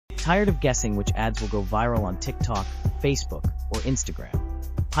Tired of guessing which ads will go viral on TikTok, Facebook, or Instagram?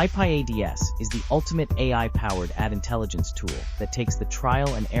 PiPiADS is the ultimate AI-powered ad intelligence tool that takes the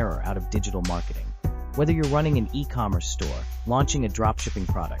trial and error out of digital marketing. Whether you're running an e-commerce store, launching a dropshipping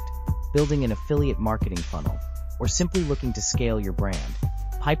product, building an affiliate marketing funnel, or simply looking to scale your brand,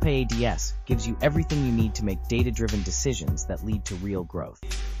 PiPiADS gives you everything you need to make data-driven decisions that lead to real growth.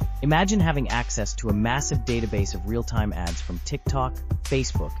 Imagine having access to a massive database of real-time ads from TikTok,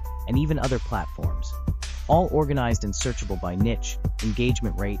 Facebook, and even other platforms, all organized and searchable by niche,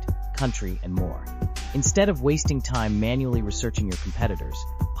 engagement rate, country, and more. Instead of wasting time manually researching your competitors,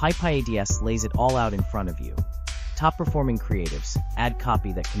 PiPiADS lays it all out in front of you. Top-performing creatives, ad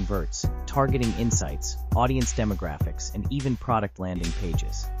copy that converts, targeting insights, audience demographics, and even product landing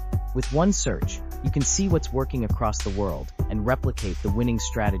pages. With one search, you can see what's working across the world and replicate the winning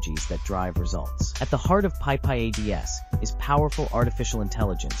strategies that drive results. At the heart of PiPiADS is powerful artificial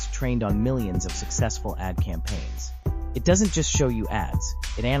intelligence trained on millions of successful ad campaigns. It doesn't just show you ads,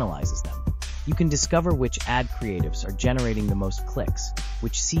 it analyzes them. You can discover which ad creatives are generating the most clicks,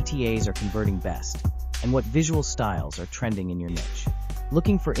 which CTAs are converting best, and what visual styles are trending in your niche.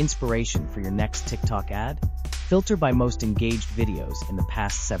 Looking for inspiration for your next TikTok ad? Filter by most engaged videos in the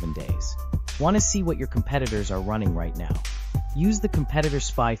past 7 days. Want to see what your competitors are running right now? Use the Competitor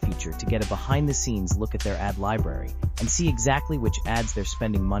Spy feature to get a behind-the-scenes look at their ad library and see exactly which ads they're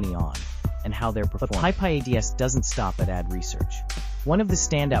spending money on and how they're performing. But PiPiADS doesn't stop at ad research. One of the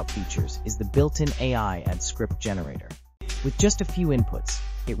standout features is the built-in AI ad script generator. With just a few inputs,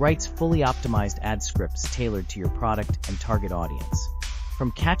 it writes fully optimized ad scripts tailored to your product and target audience.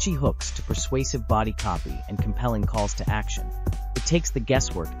 From catchy hooks to persuasive body copy and compelling calls to action, it takes the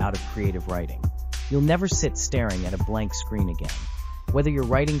guesswork out of creative writing. You'll never sit staring at a blank screen again. Whether you're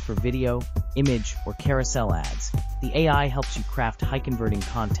writing for video, image, or carousel ads, the AI helps you craft high-converting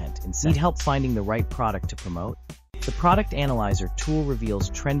content in seconds. Need help finding the right product to promote? The Product Analyzer tool reveals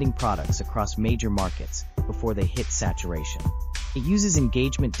trending products across major markets before they hit saturation. It uses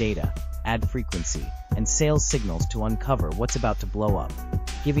engagement data, ad frequency, and sales signals to uncover what's about to blow up,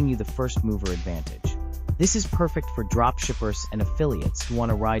 giving you the first mover advantage. This is perfect for dropshippers and affiliates who want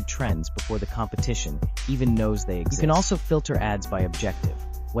to ride trends before the competition even knows they exist. You can also filter ads by objective,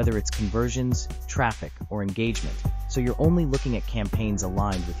 whether it's conversions, traffic, or engagement, so you're only looking at campaigns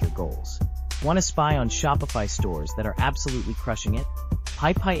aligned with your goals. Want to spy on Shopify stores that are absolutely crushing it?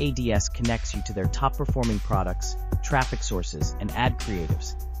 PiPiADS connects you to their top-performing products, traffic sources, and ad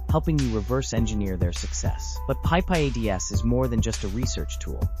creatives, helping you reverse engineer their success. But PiPiADS is more than just a research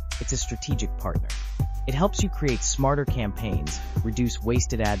tool. It's a strategic partner. It helps you create smarter campaigns, reduce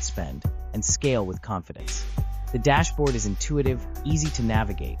wasted ad spend, and scale with confidence. The dashboard is intuitive, easy to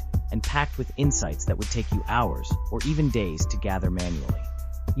navigate, and packed with insights that would take you hours or even days to gather manually.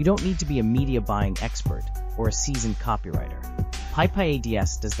 You don't need to be a media buying expert or a seasoned copywriter.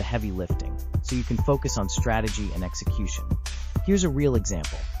 PiPiADS does the heavy lifting, so you can focus on strategy and execution. Here's a real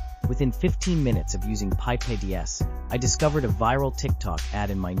example. Within 15 minutes of using PiPiADS, I discovered a viral TikTok ad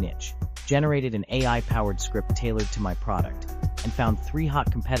in my niche, generated an AI-powered script tailored to my product, and found 3 hot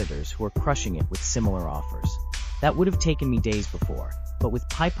competitors who are crushing it with similar offers. That would have taken me days before, but with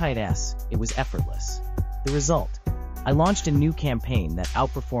PiPiADS, it was effortless. The result? I launched a new campaign that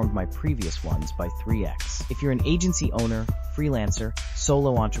outperformed my previous ones by 3x. If you're an agency owner, freelancer,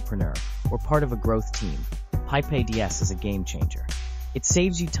 solo entrepreneur, or part of a growth team, PiPiADS is a game changer. It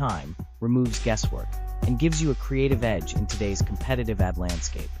saves you time, removes guesswork, and gives you a creative edge in today's competitive ad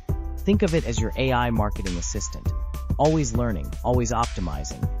landscape. Think of it as your AI marketing assistant, always learning, always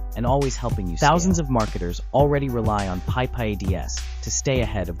optimizing, and always helping you scale. Thousands of marketers already rely on PiPiADS to stay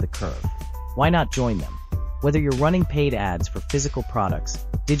ahead of the curve. Why not join them? Whether you're running paid ads for physical products,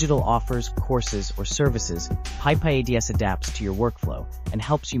 digital offers, courses, or services, PiPiADS adapts to your workflow and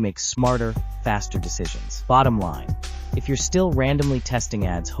helps you make smarter, faster decisions. Bottom line, if you're still randomly testing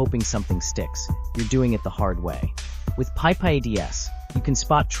ads hoping something sticks, you're doing it the hard way. With PiPiADS, you can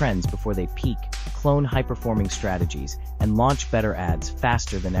spot trends before they peak, clone high-performing strategies, and launch better ads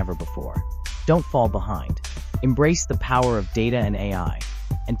faster than ever before. Don't fall behind. Embrace the power of data and AI,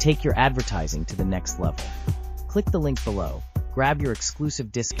 and take your advertising to the next level. Click the link below, grab your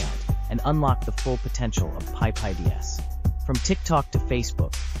exclusive discount, and unlock the full potential of PiPiADS. From TikTok to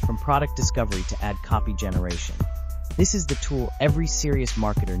Facebook, from product discovery to ad copy generation, this is the tool every serious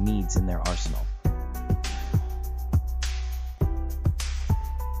marketer needs in their arsenal.